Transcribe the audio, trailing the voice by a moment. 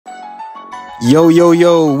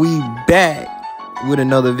Yo, we back with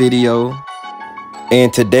another video.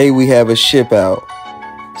 And today we have a ship out.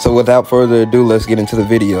 So without further ado, let's get into the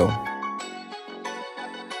video.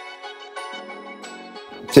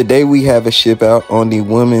 Today we have a ship out on the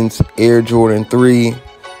women's Air Jordan 3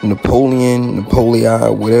 Napoleon,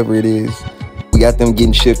 whatever it is. We got them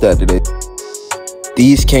getting shipped out today.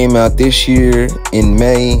 These came out this year in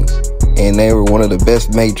May, and they were one of the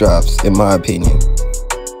best May drops in my opinion.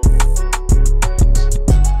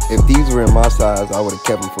 If these were in my size, I would have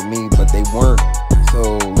kept them for me, but they weren't.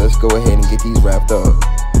 So let's go ahead and get these wrapped up.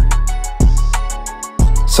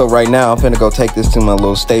 So right now, I'm finna go take this to my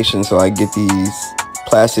little station so I get these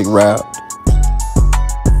plastic wrapped.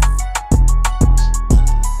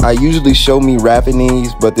 I usually show me wrapping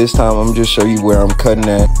these, but this time I'm just show you where I'm cutting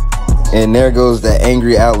at. And there goes the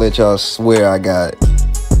angry outlet y'all swear I got.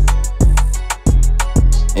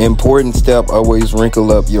 Important step, always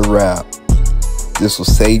wrinkle up your wrap. This will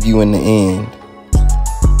save you in the end.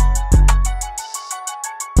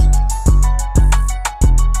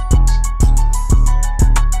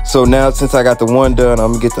 So now since I got the one done,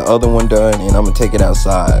 I'm gonna get the other one done and I'm gonna take it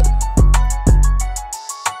outside.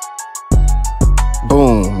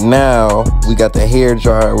 Boom, now we got the hair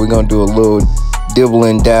dryer. We're gonna do a little dibble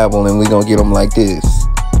and dabble and we're gonna get them like this.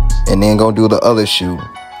 And then gonna do the other shoe.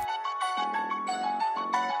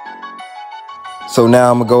 So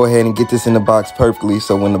now I'm gonna go ahead and get this in the box perfectly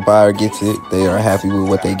so when the buyer gets it, they are happy with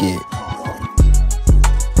what they get.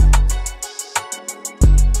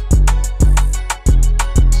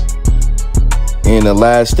 And the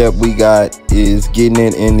last step we got is getting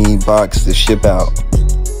it in the box to ship out.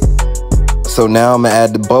 So now I'm gonna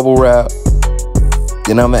add the bubble wrap,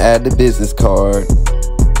 then I'm gonna add the business card,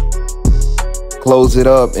 close it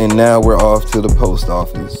up, and now we're off to the post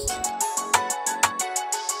office.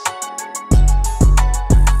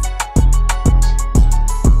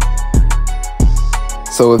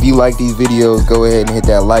 So if you like these videos, go ahead and hit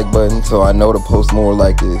that like button so I know to post more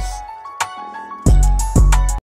like this.